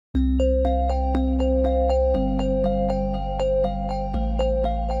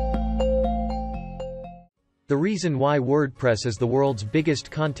The reason why WordPress is the world's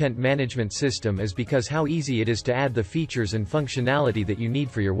biggest content management system is because how easy it is to add the features and functionality that you need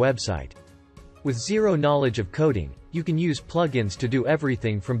for your website. With zero knowledge of coding, you can use plugins to do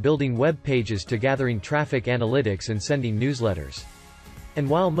everything from building web pages to gathering traffic analytics and sending newsletters. And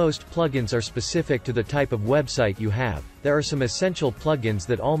while most plugins are specific to the type of website you have, there are some essential plugins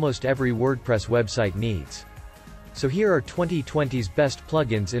that almost every WordPress website needs. So here are 2020's best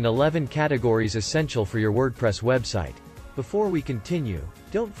plugins in 11 categories essential for your WordPress website. Before we continue,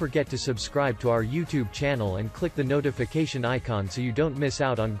 don't forget to subscribe to our YouTube channel and click the notification icon so you don't miss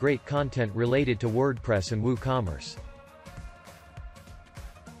out on great content related to WordPress and WooCommerce.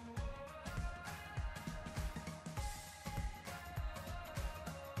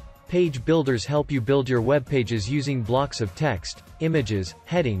 Page builders help you build your web pages using blocks of text, images,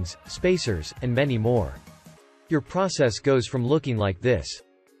 headings, spacers, and many more. Your process goes from looking like this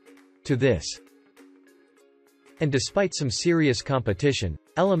to this. And despite some serious competition,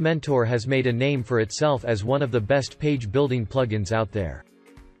 Elementor has made a name for itself as one of the best page building plugins out there.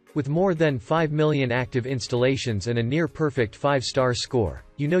 With more than 5 million active installations and a near-perfect 5-star score,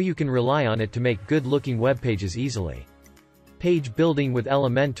 you know you can rely on it to make good-looking web pages easily. Page building with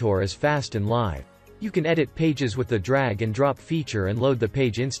Elementor is fast and live. You can edit pages with the drag and drop feature and load the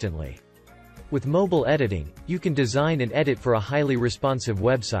page instantly. With mobile editing, you can design and edit for a highly responsive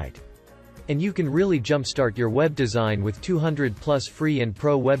website. And you can really jumpstart your web design with 200+ free and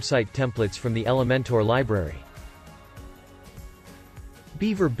pro website templates from the Elementor library.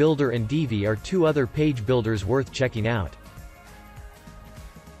 Beaver Builder and Divi are two other page builders worth checking out.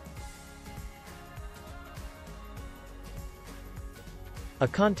 A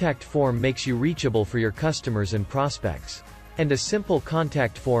contact form makes you reachable for your customers and prospects. And a simple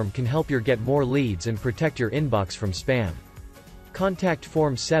contact form can help you get more leads and protect your inbox from spam. Contact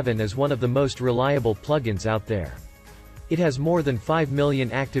Form 7 is one of the most reliable plugins out there. It has more than 5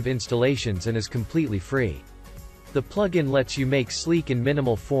 million active installations and is completely free. The plugin lets you make sleek and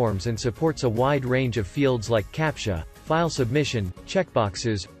minimal forms and supports a wide range of fields like CAPTCHA, file submission,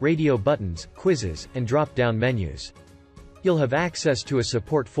 checkboxes, radio buttons, quizzes, and drop-down menus. You'll have access to a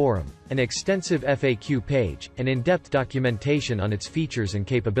support forum, an extensive FAQ page, and in-depth documentation on its features and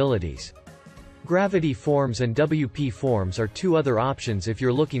capabilities. Gravity Forms and WP Forms are two other options if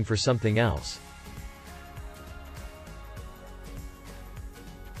you're looking for something else.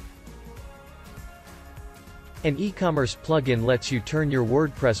 An eCommerce plugin lets you turn your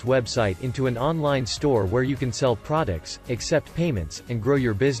WordPress website into an online store where you can sell products, accept payments, and grow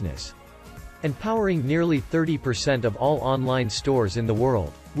your business. And powering nearly 30% of all online stores in the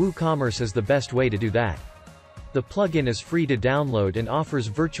world, WooCommerce is the best way to do that. The plugin is free to download and offers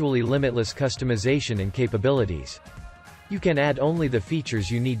virtually limitless customization and capabilities. You can add only the features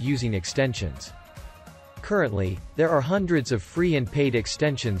you need using extensions. Currently, there are hundreds of free and paid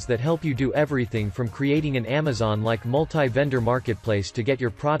extensions that help you do everything from creating an Amazon-like multi-vendor marketplace to get your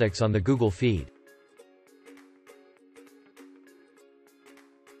products on the Google feed.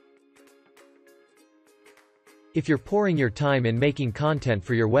 If you're pouring your time in making content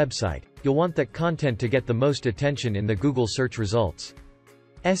for your website, you'll want that content to get the most attention in the Google search results.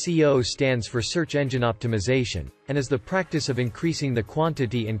 SEO stands for Search Engine Optimization, and is the practice of increasing the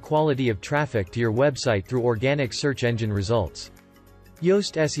quantity and quality of traffic to your website through organic search engine results.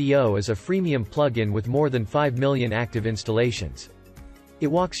 Yoast SEO is a freemium plugin with more than 5 million active installations. It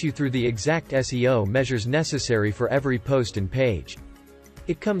walks you through the exact SEO measures necessary for every post and page.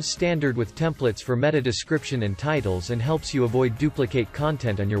 It comes standard with templates for meta description and titles and helps you avoid duplicate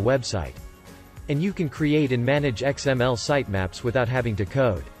content on your website. And you can create and manage XML sitemaps without having to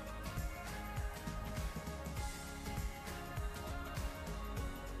code.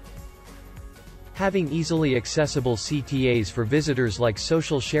 Having easily accessible CTAs for visitors like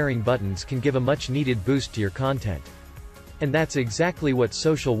social sharing buttons can give a much-needed boost to your content. And that's exactly what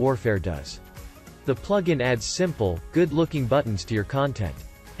Social Warfare does. The plugin adds simple, good-looking buttons to your content.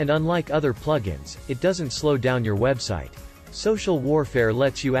 And unlike other plugins, it doesn't slow down your website. Social Warfare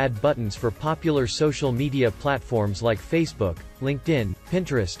lets you add buttons for popular social media platforms like Facebook, LinkedIn,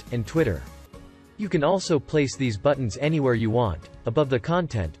 Pinterest, and Twitter. You can also place these buttons anywhere you want, above the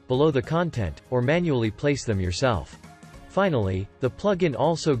content, below the content, or manually place them yourself. Finally, the plugin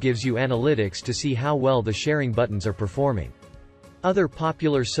also gives you analytics to see how well the sharing buttons are performing. Other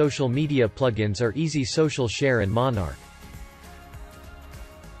popular social media plugins are Easy Social Share and Monarch.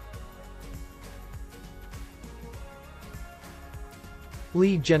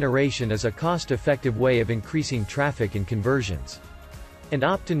 Lead generation is a cost-effective way of increasing traffic and conversions. And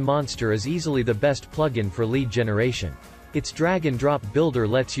Optin Monster is easily the best plugin for lead generation. Its drag-and-drop builder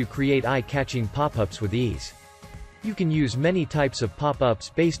lets you create eye-catching pop-ups with ease. You can use many types of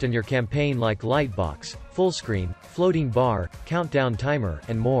pop-ups based on your campaign like lightbox, full screen, floating bar, countdown timer,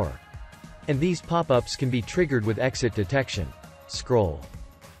 and more. And these pop-ups can be triggered with exit detection, scroll,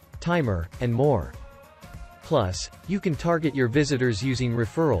 timer, and more. Plus, you can target your visitors using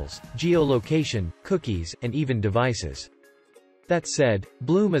referrals, geolocation, cookies, and even devices. That said,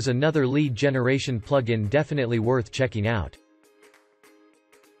 Bloom is another lead generation plugin definitely worth checking out.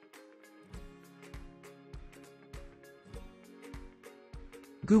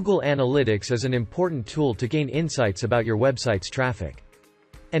 Google Analytics is an important tool to gain insights about your website's traffic.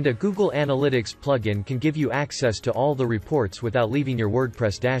 And a Google Analytics plugin can give you access to all the reports without leaving your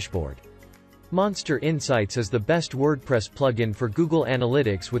WordPress dashboard. Monsterinsights is the best WordPress plugin for Google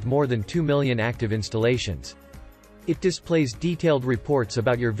Analytics with more than 2 million active installations. It displays detailed reports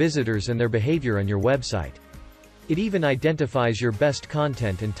about your visitors and their behavior on your website. It even identifies your best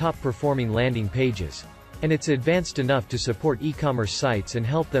content and top-performing landing pages. And it's advanced enough to support eCommerce sites and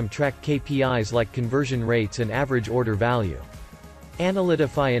help them track KPIs like conversion rates and average order value.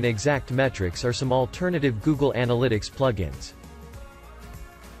 Analytify and Exact Metrics are some alternative Google Analytics plugins.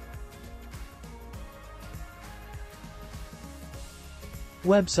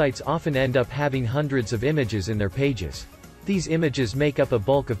 Websites often end up having hundreds of images in their pages. These images make up a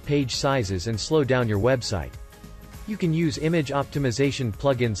bulk of page sizes and slow down your website. You can use image optimization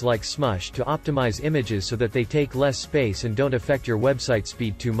plugins like Smush to optimize images so that they take less space and don't affect your website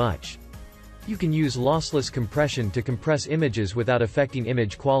speed too much. You can use lossless compression to compress images without affecting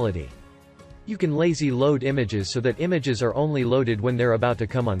image quality. You can lazy load images so that images are only loaded when they're about to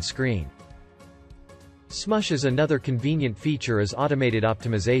come on screen. Smush is another convenient feature as automated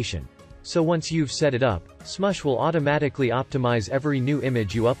optimization. So once you've set it up, Smush will automatically optimize every new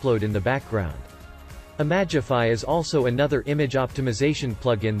image you upload in the background. Imagify is also another image optimization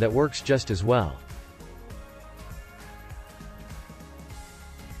plugin that works just as well.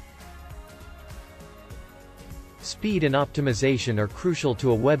 Speed and optimization are crucial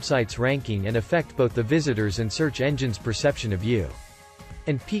to a website's ranking and affect both the visitors and search engines' perception of you.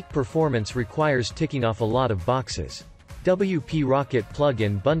 And peak performance requires ticking off a lot of boxes. WP Rocket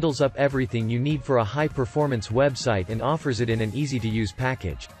plugin bundles up everything you need for a high-performance website and offers it in an easy-to-use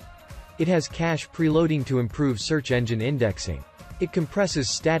package. It has cache preloading to improve search engine indexing. It compresses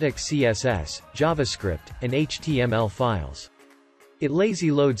static CSS, JavaScript, and HTML files. It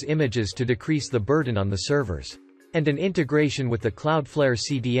lazy loads images to decrease the burden on the servers. And an integration with the Cloudflare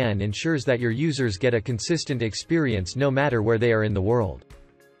CDN ensures that your users get a consistent experience no matter where they are in the world.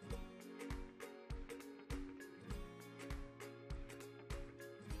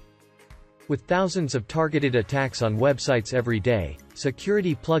 With thousands of targeted attacks on websites every day,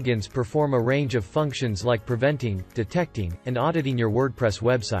 security plugins perform a range of functions like preventing, detecting, and auditing your WordPress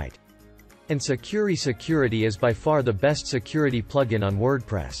website. And Sucuri Security is by far the best security plugin on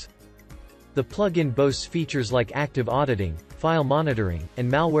WordPress. The plugin boasts features like active auditing, file monitoring,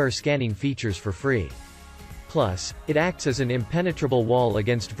 and malware scanning features for free. Plus, it acts as an impenetrable wall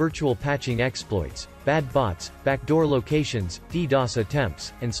against virtual patching exploits, bad bots, backdoor locations, DDoS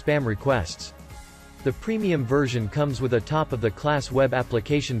attempts, and spam requests. The premium version comes with a top-of-the-class web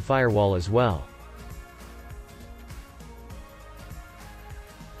application firewall as well.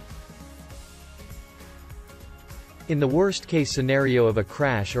 In the worst-case scenario of a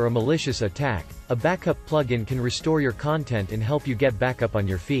crash or a malicious attack, a backup plugin can restore your content and help you get back up on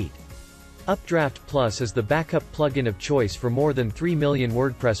your feet. UpdraftPlus is the backup plugin of choice for more than 3 million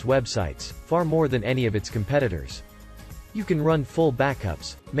WordPress websites, far more than any of its competitors. You can run full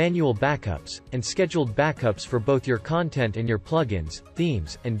backups, manual backups, and scheduled backups for both your content and your plugins,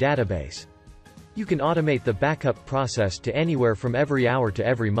 themes, and database. You can automate the backup process to anywhere from every hour to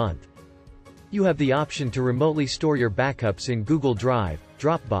every month. You have the option to remotely store your backups in Google Drive,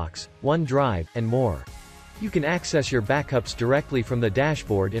 Dropbox, OneDrive, and more. You can access your backups directly from the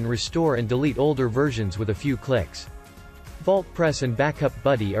dashboard and restore and delete older versions with a few clicks. VaultPress and Backup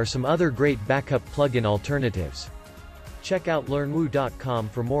Buddy are some other great backup plugin alternatives. Check out learnwoo.com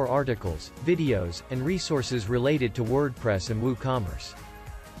for more articles, videos, and resources related to WordPress and WooCommerce.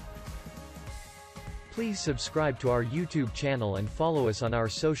 Please subscribe to our YouTube channel and follow us on our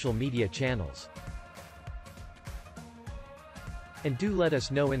social media channels. And do let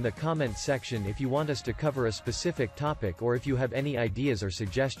us know in the comments section if you want us to cover a specific topic or if you have any ideas or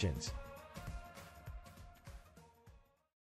suggestions.